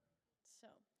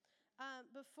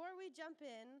Before we jump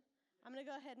in, I'm going to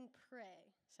go ahead and pray.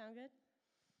 Sound good?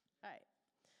 All right.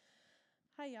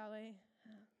 Hi, Yahweh.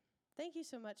 Thank you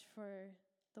so much for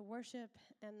the worship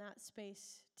and that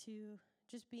space to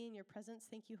just be in your presence.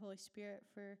 Thank you, Holy Spirit,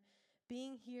 for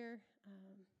being here.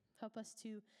 Help us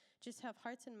to just have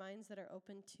hearts and minds that are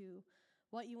open to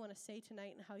what you want to say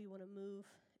tonight and how you want to move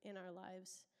in our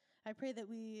lives. I pray that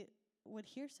we would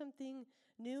hear something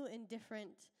new and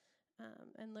different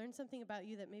and learn something about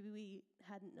you that maybe we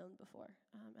hadn't known before.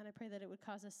 And I pray that it would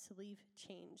cause us to leave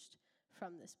changed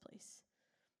from this place.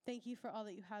 Thank you for all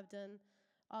that you have done,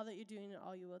 all that you're doing, and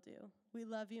all you will do. We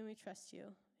love you and we trust you.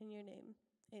 In your name,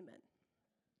 amen.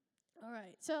 All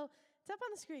right, so it's up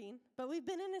on the screen, but we've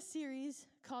been in a series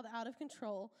called Out of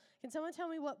Control. Can someone tell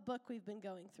me what book we've been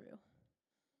going through?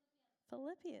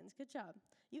 Philippians. Good job.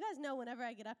 You guys know whenever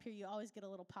I get up here, you always get a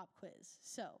little pop quiz.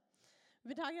 So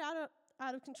we've been talking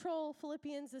out of control,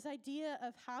 Philippians, this idea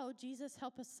of how Jesus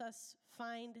helps us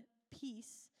find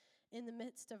peace in the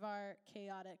midst of our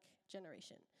chaotic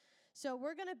generation. So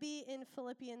we're going to be in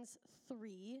Philippians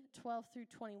 3, 12 through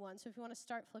 21. So if you want to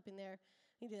start flipping there,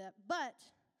 you can do that. But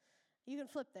you can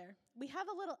flip there. We have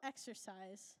a little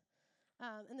exercise,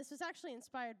 and this was actually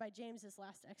inspired by James's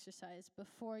last exercise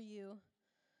before we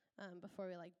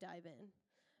dive in.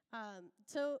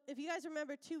 So if you guys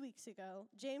remember 2 weeks ago,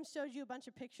 James showed you a bunch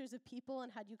of pictures of people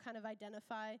and had you kind of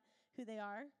identify who they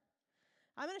are.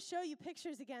 I'm going to show you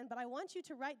pictures again, but I want you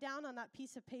to write down on that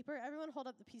piece of paper. Everyone hold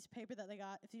up the piece of paper that they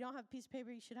got. If you don't have a piece of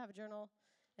paper, you should have a journal.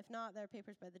 If not, there are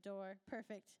papers by the door.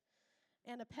 Perfect.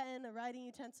 And a pen, a writing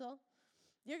utensil.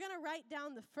 You're going to write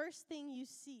down the first thing you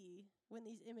see when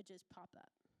these images pop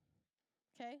up.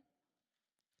 Okay?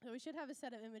 So we should have a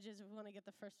set of images if we want to get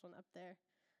the first one up there.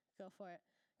 Go for it.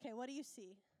 Okay, what do you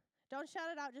see? Don't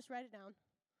shout it out, just write it down.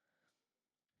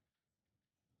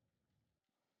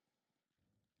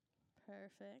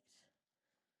 Perfect.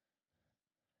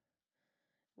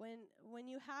 When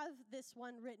you have this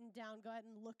one written down, go ahead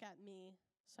and look at me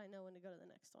so I know when to go to the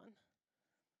next one.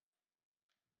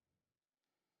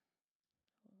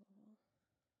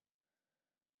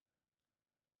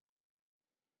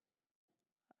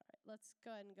 All right, let's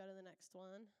go ahead and go to the next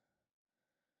one.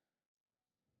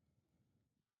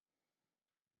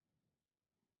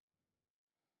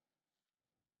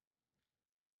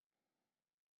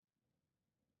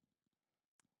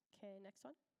 Okay, next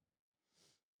one.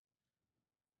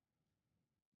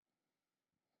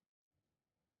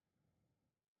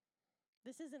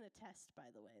 This isn't a test, by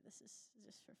the way. This is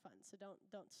just for fun, so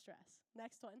don't stress.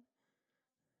 Next one.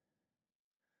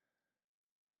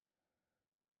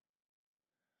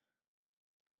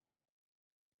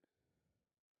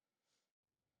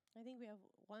 I think we have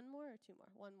one more or two more?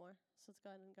 One more. So let's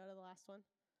go ahead and go to the last one.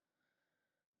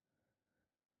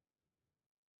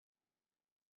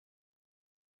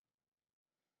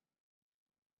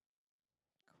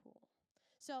 Cool.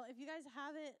 So if you guys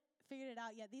haven't figured it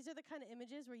out yet, these are the kind of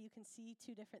images where you can see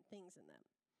two different things in them.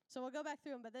 So we'll go back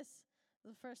through them, but this,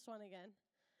 the first one again.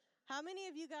 How many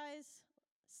of you guys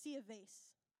see a vase?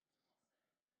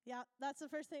 Yeah, that's the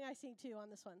first thing I see too on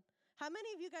this one. How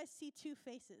many of you guys see two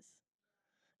faces?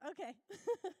 Okay.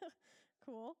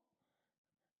 Cool.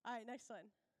 All right, next one.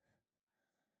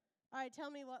 All right, tell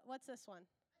me what's this one?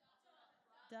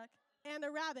 Duck. And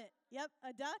a rabbit. Yep,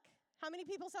 a duck. How many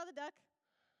people saw the duck?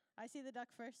 I see the duck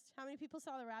first. How many people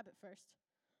saw the rabbit first?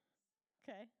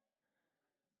 Okay.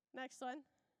 Next one.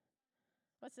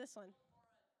 What's this one?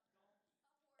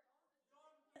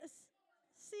 A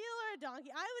seal or a donkey?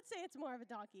 I would say it's more of a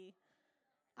donkey.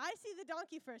 I see the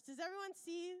donkey first. Does everyone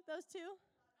see those two?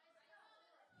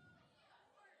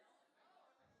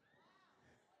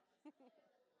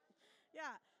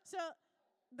 Yeah. So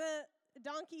the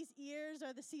donkey's ears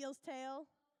are the seal's tail,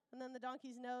 and then the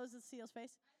donkey's nose is the seal's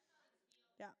face.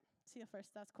 Yeah. Seal first.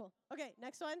 That's cool. Okay,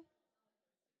 next one.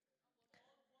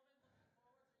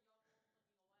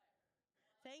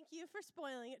 Thank you for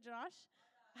spoiling it, Josh.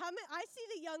 I see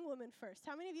the young woman first.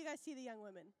 How many of you guys see the young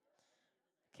woman?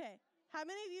 Okay. How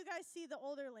many of you guys see the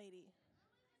older lady?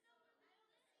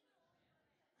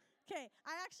 Okay.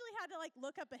 I actually had to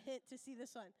look up a hint to see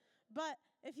this one. But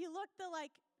if you look, the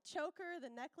choker, the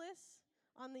necklace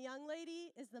on the young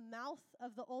lady is the mouth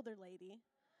of the older lady.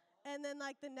 And then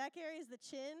the neck area is the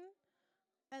chin.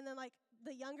 And then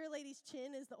the younger lady's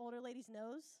chin is the older lady's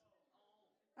nose.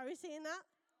 Are we seeing that?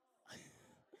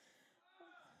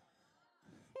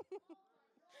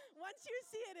 Once you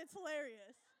see it, it's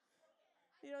hilarious.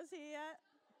 You don't see it yet?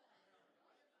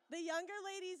 The younger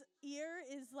lady's ear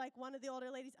is one of the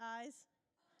older lady's eyes.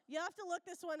 You'll have to look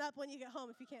this one up when you get home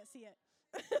if you can't see it.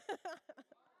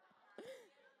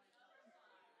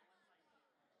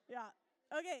 Yeah.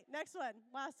 Okay, next one.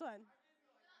 Last one.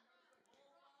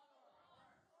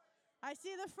 I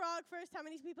see the frog first. How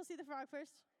many people see the frog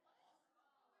first?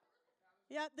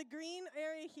 Yeah, the green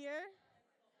area here.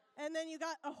 And then you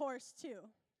got a horse,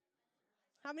 too.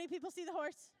 How many people see the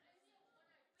horse?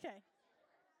 Okay.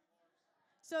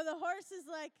 So the horse is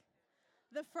like,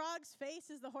 the frog's face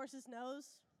is the horse's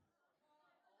nose.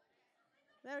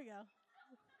 There we go.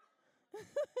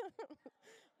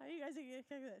 How you guys going to get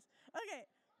this? Okay.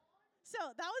 So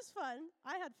that was fun.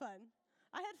 I had fun.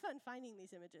 I had fun finding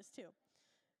these images, too.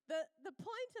 The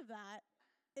point of that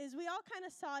is we all kind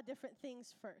of saw different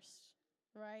things first,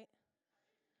 right?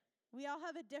 We all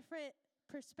have a different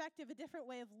perspective, a different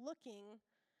way of looking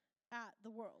at the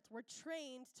world. We're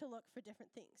trained to look for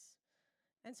different things.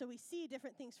 And so we see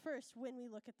different things first when we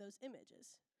look at those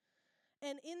images.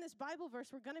 And in this Bible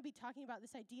verse, we're going to be talking about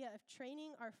this idea of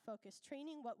training our focus,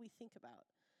 training what we think about.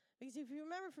 Because if you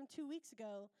remember from 2 weeks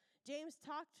ago, James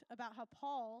talked about how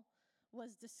Paul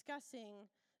was discussing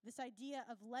this idea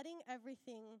of letting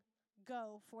everything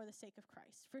go for the sake of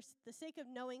Christ. For the sake of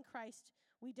knowing Christ,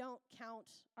 we don't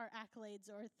count our accolades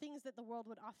or things that the world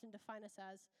would often define us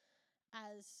as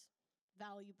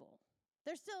valuable.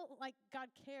 There's still, like,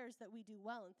 God cares that we do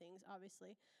well in things,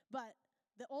 obviously, but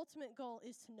the ultimate goal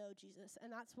is to know Jesus,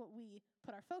 and that's what we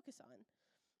put our focus on.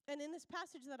 And in this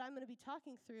passage that I'm going to be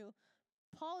talking through,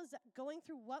 Paul is going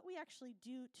through what we actually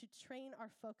do to train our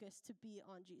focus to be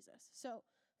on Jesus. So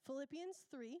Philippians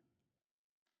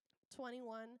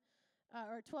 3:21,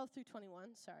 or 12 through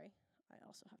 21, sorry. I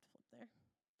also have to flip there.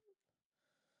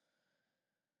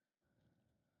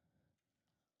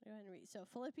 Go ahead and read. So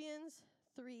Philippians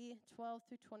 3:12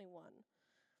 through 21.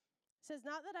 It says,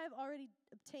 "Not that I have already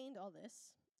obtained all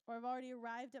this, or have already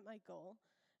arrived at my goal,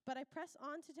 but I press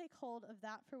on to take hold of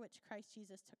that for which Christ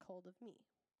Jesus took hold of me.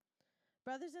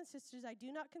 Brothers and sisters, I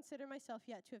do not consider myself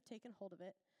yet to have taken hold of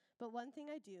it, but one thing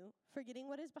I do, forgetting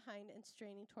what is behind and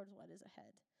straining towards what is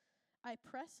ahead. I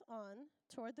press on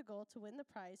toward the goal to win the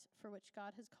prize for which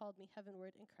God has called me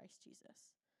heavenward in Christ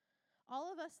Jesus. All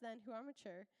of us then who are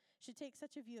mature should take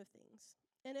such a view of things.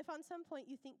 And if on some point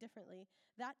you think differently,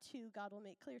 that too God will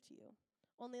make clear to you.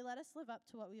 Only let us live up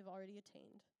to what we have already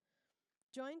attained.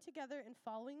 Join together in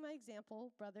following my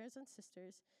example, brothers and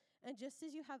sisters, and just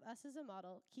as you have us as a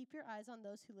model, keep your eyes on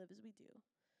those who live as we do.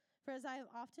 For as I have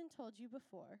often told you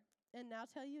before, and now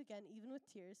tell you again even with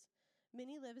tears,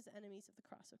 many live as enemies of the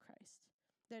cross of Christ.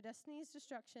 Their destiny is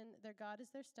destruction, their God is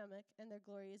their stomach, and their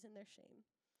glory is in their shame.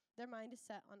 Their mind is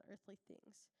set on earthly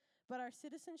things. But our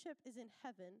citizenship is in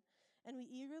heaven, and we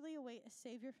eagerly await a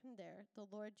Savior from there, the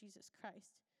Lord Jesus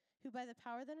Christ, who by the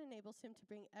power that enables him to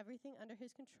bring everything under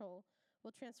his control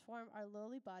will transform our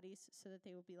lowly bodies so that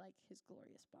they will be like his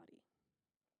glorious body."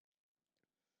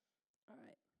 All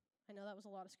right. I know that was a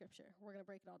lot of scripture. We're going to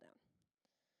break it all down.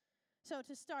 So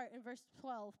to start, in verse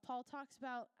 12, Paul talks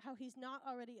about how he's not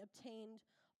already obtained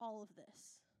all of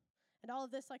this. And all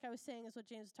of this, like I was saying, is what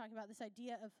James was talking about, this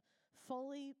idea of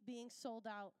fully being sold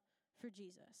out for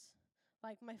Jesus.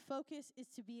 Like, my focus is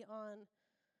to be on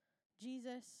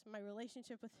Jesus, my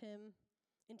relationship with him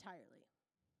entirely.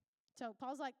 So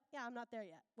Paul's like, yeah, I'm not there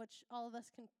yet, which all of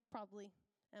us can probably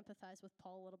empathize with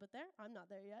Paul a little bit there. I'm not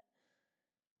there yet.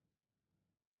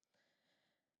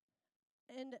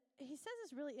 And he says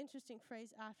this really interesting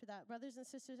phrase after that. "Brothers and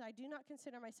sisters, I do not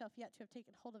consider myself yet to have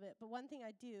taken hold of it, but one thing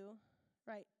I do,"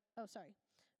 right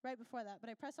before that, "but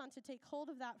I press on to take hold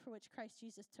of that for which Christ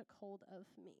Jesus took hold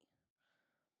of me."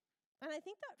 And I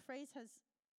think that phrase has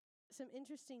some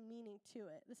interesting meaning to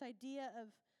it. This idea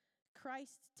of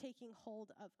Christ taking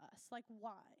hold of us. Like,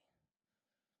 why?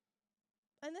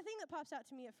 And the thing that pops out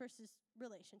to me at first is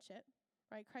relationship,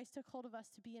 right? Christ took hold of us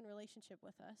to be in relationship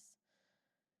with us.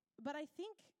 But I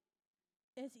think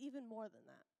it's even more than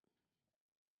that.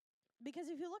 Because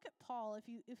if you look at Paul, if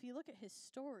you look at his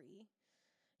story,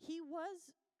 he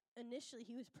was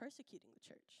persecuting the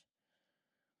church.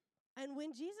 And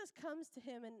when Jesus comes to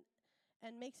him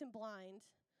and makes him blind,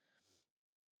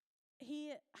 he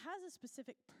has a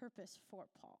specific purpose for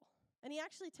Paul. And he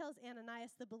actually tells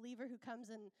Ananias, the believer who comes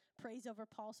and prays over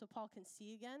Paul so Paul can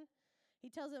see again,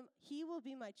 he tells him, "He will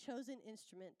be my chosen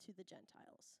instrument to the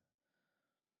Gentiles."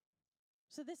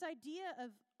 So this idea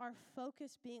of our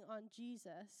focus being on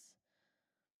Jesus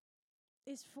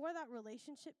is for that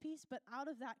relationship piece, but out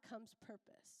of that comes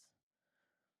purpose.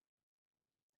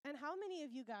 And how many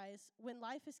of you guys, when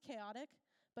life is chaotic,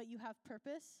 but you have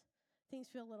purpose, things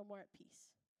feel a little more at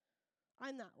peace?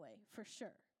 I'm that way, for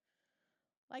sure.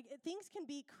 Like, things can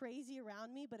be crazy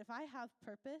around me, but if I have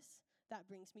purpose, that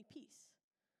brings me peace.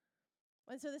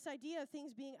 And so this idea of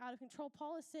things being out of control,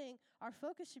 Paul is saying our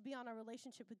focus should be on our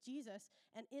relationship with Jesus,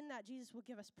 and in that Jesus will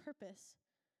give us purpose,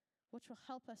 which will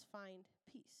help us find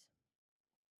peace.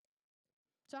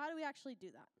 So how do we actually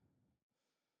do that?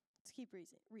 Let's keep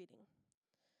reading.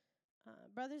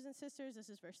 Brothers and sisters, this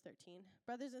is verse 13.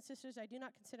 Brothers and sisters, I do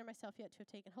not consider myself yet to have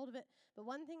taken hold of it, but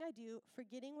one thing I do,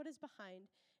 forgetting what is behind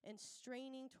and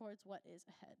straining towards what is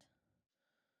ahead.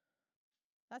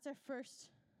 That's our first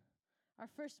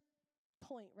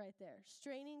point right there.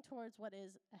 Straining towards what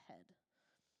is ahead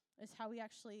is how we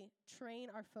actually train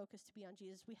our focus to be on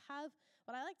Jesus. We have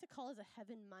what I like to call as a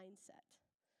heaven mindset.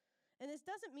 And this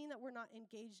doesn't mean that we're not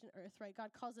engaged in earth, right?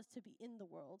 God calls us to be in the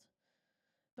world.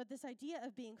 But this idea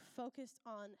of being focused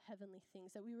on heavenly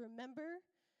things, that we remember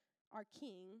our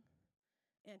King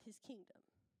and his kingdom.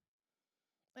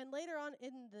 And later on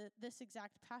in this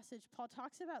exact passage, Paul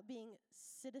talks about being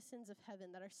citizens of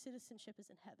heaven, that our citizenship is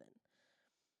in heaven.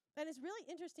 And it's really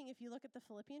interesting if you look at the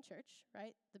Philippian church,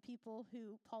 right? The people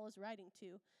who Paul is writing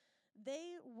to,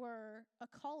 they were a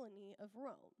colony of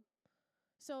Rome.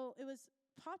 So it was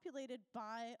populated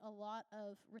by a lot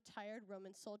of retired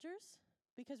Roman soldiers,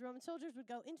 because Roman soldiers would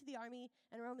go into the army,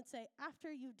 and Rome would say,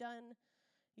 after you've done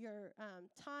your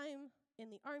time in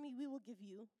the army, we will give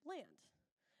you land.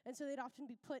 And so they'd often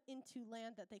be put into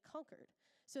land that they conquered.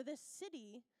 So this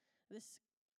city, this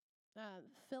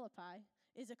Philippi,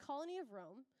 is a colony of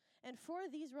Rome. And for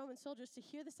these Roman soldiers to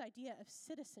hear this idea of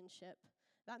citizenship,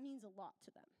 that means a lot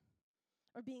to them.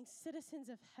 Or being citizens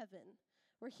of heaven.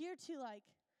 We're here to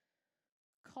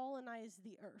colonize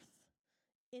the earth.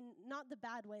 In not the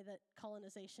bad way that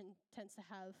colonization tends to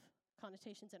have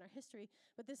connotations in our history,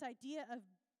 but this idea of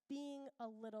being a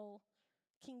little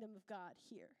kingdom of God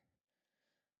here.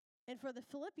 And for the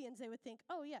Philippians, they would think,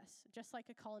 oh yes, just like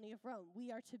a colony of Rome, we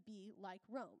are to be like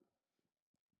Rome.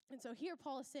 And so here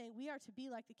Paul is saying we are to be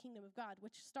like the kingdom of God,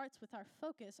 which starts with our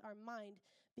focus, our mind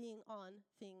being on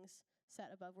things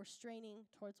set above. We're straining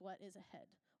towards what is ahead,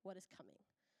 what is coming.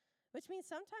 Which means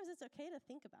sometimes it's okay to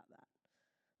think about that.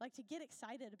 Like to get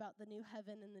excited about the new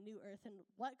heaven and the new earth and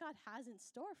what God has in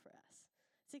store for us.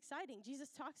 It's exciting. Jesus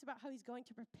talks about how he's going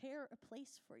to prepare a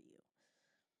place for you.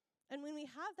 And when we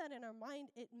have that in our mind,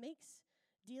 it makes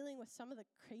dealing with some of the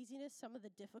craziness, some of the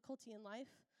difficulty in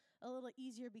life a little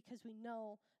easier because we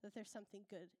know that there's something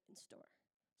good in store,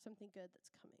 something good that's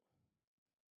coming.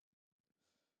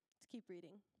 Let's keep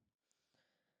reading.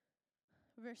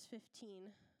 Verse 15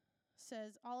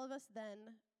 says, all of us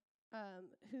then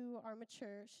who are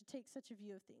mature should take such a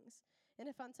view of things. And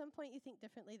if on some point you think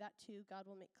differently, that too God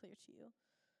will make clear to you.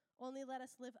 Only let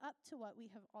us live up to what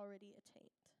we have already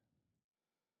attained.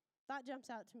 That jumps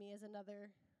out to me as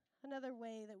another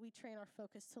way that we train our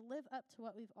focus, to live up to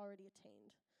what we've already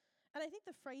attained. And I think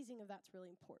the phrasing of that's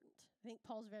really important. I think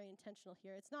Paul's very intentional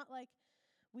here. It's not like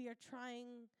we are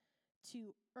trying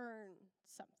to earn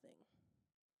something.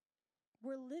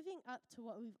 We're living up to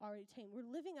what we've already attained. We're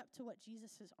living up to what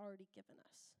Jesus has already given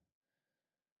us.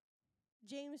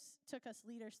 James took us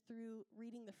leaders through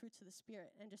reading the fruits of the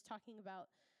Spirit and just talking about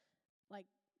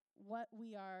what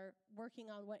we are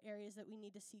working on, what areas that we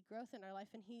need to see growth in our life.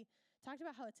 And he talked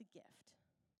about how it's a gift.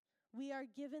 We are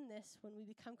given this when we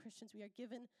become Christians. We are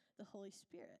given the Holy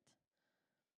Spirit.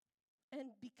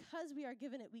 And because we are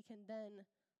given it, we can then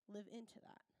live into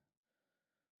that.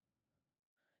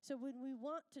 So when we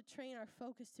want to train our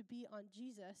focus to be on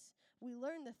Jesus, we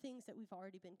learn the things that we've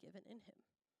already been given in him.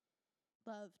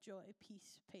 Love, joy,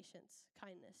 peace, patience,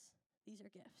 kindness. These are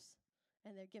gifts,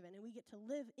 and they're given. And we get to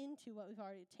live into what we've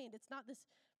already attained. It's not this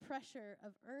pressure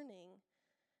of earning.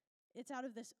 It's out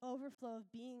of this overflow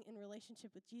of being in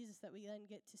relationship with Jesus that we then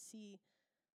get to see,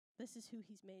 this is who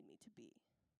he's made me to be.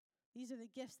 These are the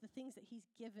gifts, the things that he's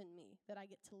given me that I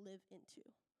get to live into.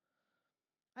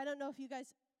 I don't know if you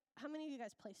guys... How many of you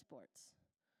guys play sports?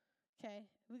 Okay,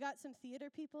 we got some theater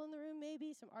people in the room,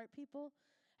 maybe, some art people.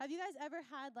 Have you guys ever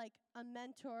had a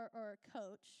mentor or a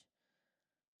coach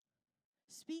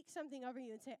speak something over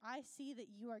you and say, I see that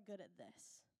you are good at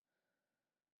this?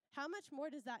 How much more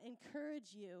does that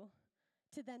encourage you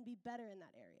to then be better in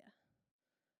that area?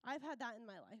 I've had that in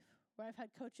my life, where I've had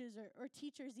coaches or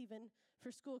teachers even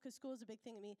for school, because school is a big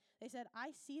thing to me. They said,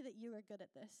 I see that you are good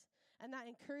at this, and that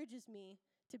encourages me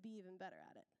to be even better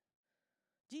at it.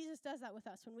 Jesus does that with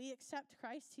us. When we accept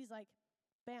Christ, he's like,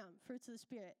 bam, fruits of the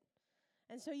Spirit.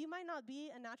 And so you might not be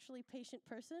a naturally patient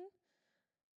person,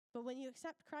 but when you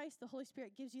accept Christ, the Holy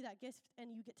Spirit gives you that gift,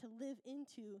 and you get to live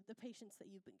into the patience that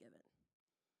you've been given.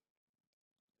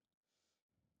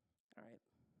 All right,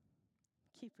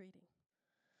 keep reading.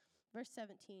 Verse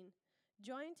 17,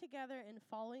 join together in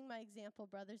following my example,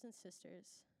 brothers and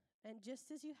sisters, and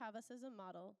just as you have us as a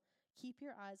model, Keep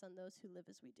your eyes on those who live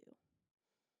as we do.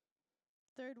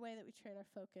 Third way that we train our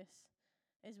focus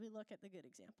is we look at the good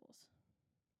examples.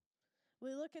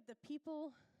 We look at the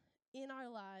people in our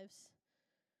lives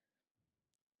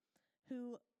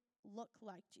who look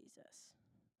like Jesus,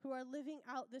 who are living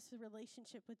out this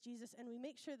relationship with Jesus, and we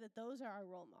make sure that those are our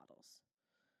role models.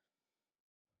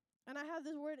 And I have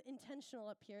this word intentional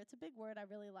up here. It's a big word. I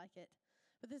really like it.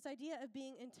 But this idea of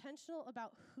being intentional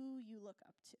about who you look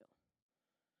up to.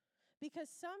 Because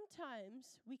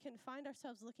sometimes we can find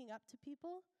ourselves looking up to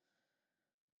people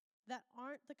that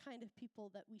aren't the kind of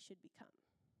people that we should become.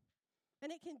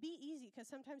 And it can be easy because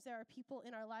sometimes there are people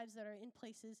in our lives that are in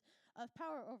places of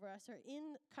power over us or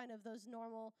in kind of those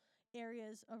normal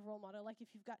areas of role model. Like if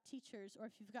you've got teachers or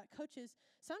if you've got coaches,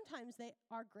 sometimes they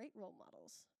are great role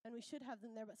models and we should have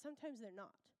them there, but sometimes they're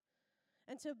not.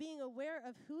 And so being aware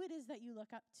of who it is that you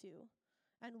look up to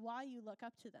and why you look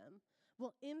up to them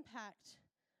will impact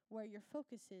where your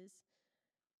focus is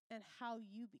and how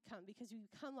you become, because we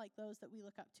become like those that we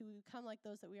look up to. We become like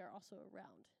those that we are also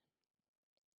around.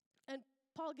 And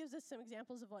Paul gives us some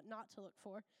examples of what not to look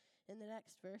for in the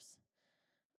next verse,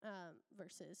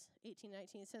 verses 18 and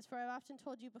 19. It says, "For I've often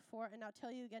told you before, and now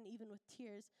tell you again even with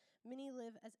tears, many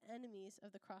live as enemies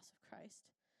of the cross of Christ.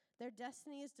 Their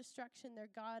destiny is destruction, their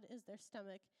God is their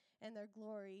stomach, and their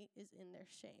glory is in their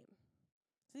shame."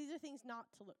 So these are things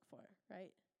not to look for,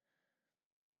 right?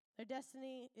 Their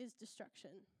destiny is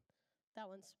destruction. That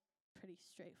one's pretty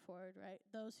straightforward, right?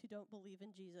 Those who don't believe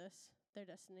in Jesus, their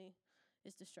destiny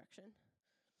is destruction.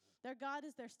 Their God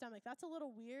is their stomach. That's a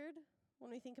little weird when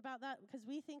we think about that, because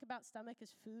we think about stomach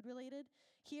as food related.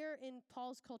 Here in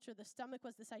Paul's culture, the stomach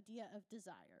was this idea of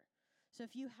desire. So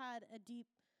if you had a deep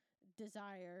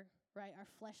desire, right, our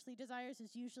fleshly desires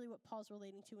is usually what Paul's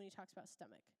relating to when he talks about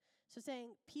stomach. So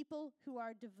saying people who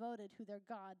are devoted, who their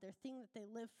God, their thing that they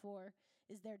live for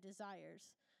is their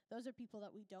desires. Those are people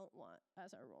that we don't want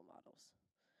as our role models.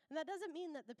 And that doesn't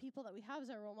mean that the people that we have as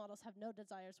our role models have no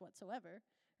desires whatsoever.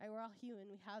 Right? We're all human.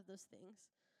 We have those things.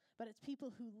 But it's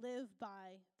people who live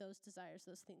by those desires,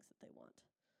 those things that they want.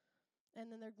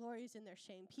 And then their glory is in their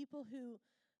shame. People who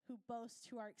boast,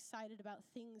 who are excited about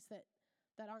things that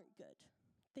aren't good,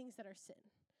 things that are sin.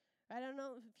 I don't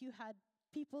know if you had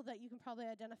people that you can probably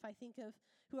identify, think of,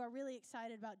 who are really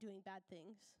excited about doing bad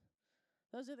things.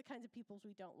 Those are the kinds of people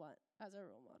we don't want as our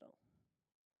role model.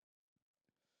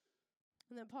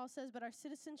 And then Paul says, but our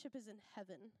citizenship is in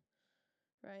heaven,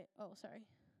 right? Oh, sorry.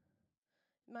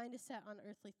 Mind is set on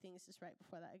earthly things is right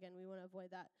before that. Again, we want to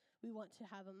avoid that. We want to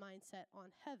have a mindset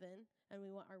on heaven, and we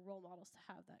want our role models to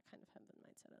have that kind of heaven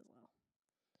mindset as well.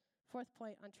 Fourth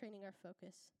point on training our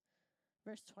focus,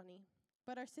 verse 20.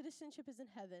 But our citizenship is in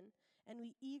heaven, and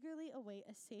we eagerly await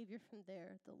a Savior from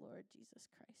there, the Lord Jesus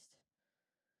Christ.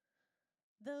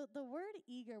 The word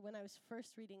eager, when I was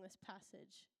first reading this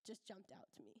passage, just jumped out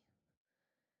to me.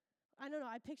 I don't know,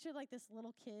 I pictured like this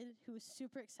little kid who was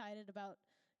super excited about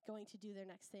going to do their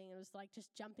next thing. It was like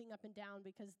just jumping up and down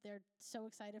because they're so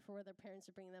excited for where their parents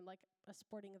are bringing them, like a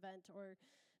sporting event, or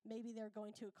maybe they're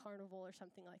going to a carnival or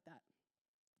something like that.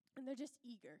 And they're just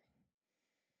eager.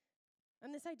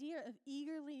 And this idea of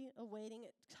eagerly awaiting,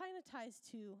 it kind of ties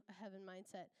to a heaven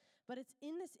mindset. But it's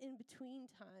in this in-between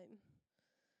time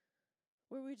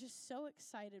where we're just so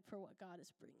excited for what God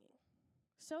is bringing.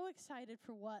 So excited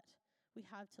for what we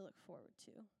have to look forward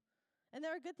to. And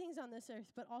there are good things on this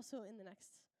earth, but also in the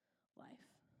next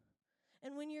life.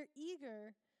 And when you're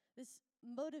eager, this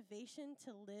motivation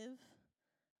to live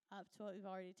up to what we've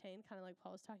already attained, kind of like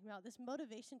Paul was talking about, this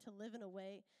motivation to live in a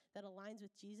way that aligns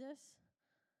with Jesus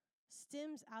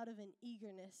stems out of an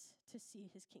eagerness to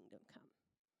see his kingdom come.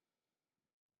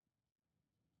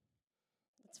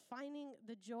 It's finding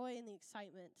the joy and the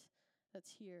excitement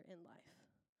that's here in life.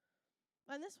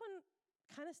 And this one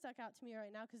kind of stuck out to me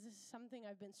right now because this is something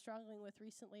I've been struggling with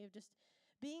recently, of just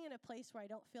being in a place where I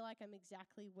don't feel like I'm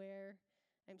exactly where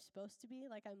I'm supposed to be,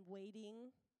 like I'm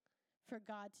waiting for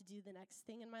God to do the next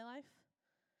thing in my life.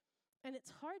 And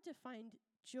it's hard to find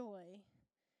joy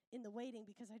in the waiting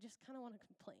because I just kind of want to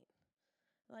complain.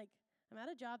 Like, I'm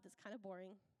at a job that's kind of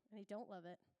boring and I don't love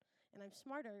it, and I'm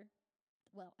smarter.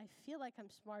 Well, I feel like I'm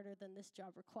smarter than this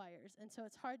job requires. And so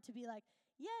it's hard to be like,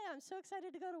 yeah, I'm so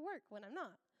excited to go to work when I'm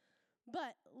not.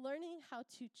 But learning how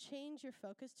to change your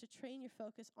focus, to train your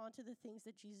focus onto the things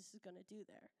that Jesus is going to do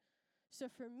there. So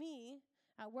for me,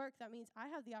 at work, that means I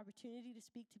have the opportunity to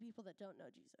speak to people that don't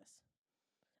know Jesus.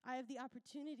 I have the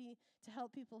opportunity to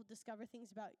help people discover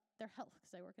things about their health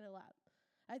because I work in a lab.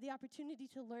 I have the opportunity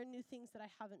to learn new things that I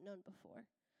haven't known before.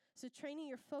 So training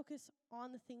your focus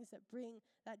on the things that bring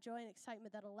that joy and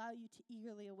excitement that allow you to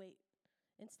eagerly await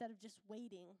instead of just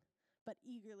waiting, but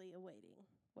eagerly awaiting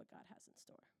what God has in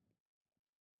store.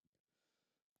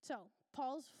 So,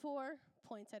 Paul's 4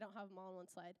 points, I don't have them all on one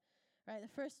slide, right?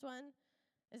 The first one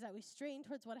is that we strain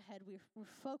towards what ahead. We're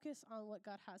focused on what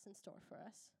God has in store for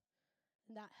us.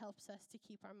 And that helps us to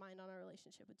keep our mind on our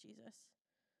relationship with Jesus.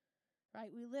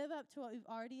 Right? We live up to what we've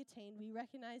already attained. We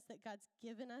recognize that God's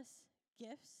given us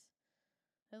gifts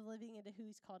of living into who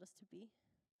he's called us to be.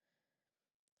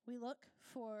 We look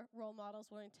for role models.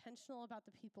 We're intentional about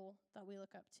the people that we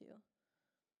look up to.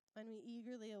 And we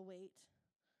eagerly await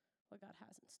what God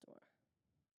has in store.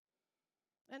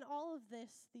 And all of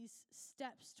this, these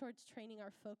steps towards training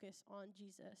our focus on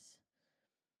Jesus,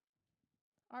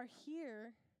 are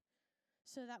here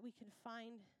so that we can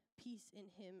find peace in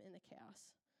him in the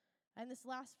chaos. And this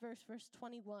last verse, verse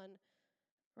 21,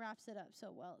 wraps it up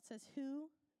so well. It says, who,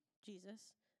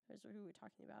 Jesus, is who we're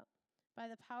talking about, by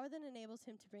the power that enables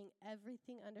him to bring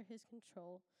everything under his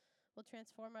control, will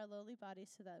transform our lowly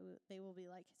bodies so that they will be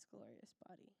like his glorious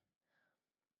body.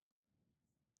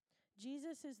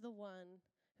 Jesus is the one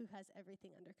who has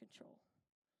everything under control.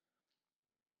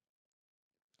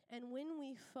 And when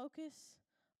we focus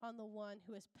on the one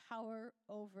who has power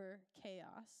over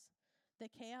chaos, the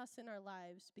chaos in our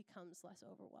lives becomes less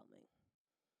overwhelming.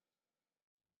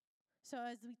 So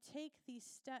as we take these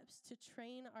steps to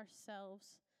train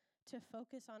ourselves to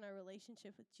focus on our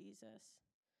relationship with Jesus,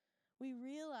 we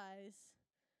realize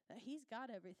that he's got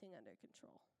everything under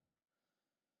control.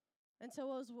 And so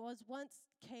what was once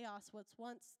chaos, what's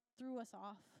once threw us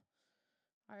off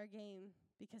our game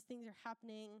because things are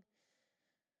happening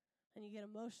and you get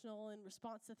emotional in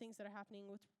response to things that are happening,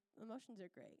 which emotions are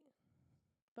great.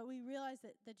 But we realize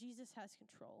that Jesus has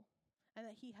control and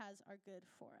that he has our good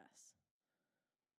for us.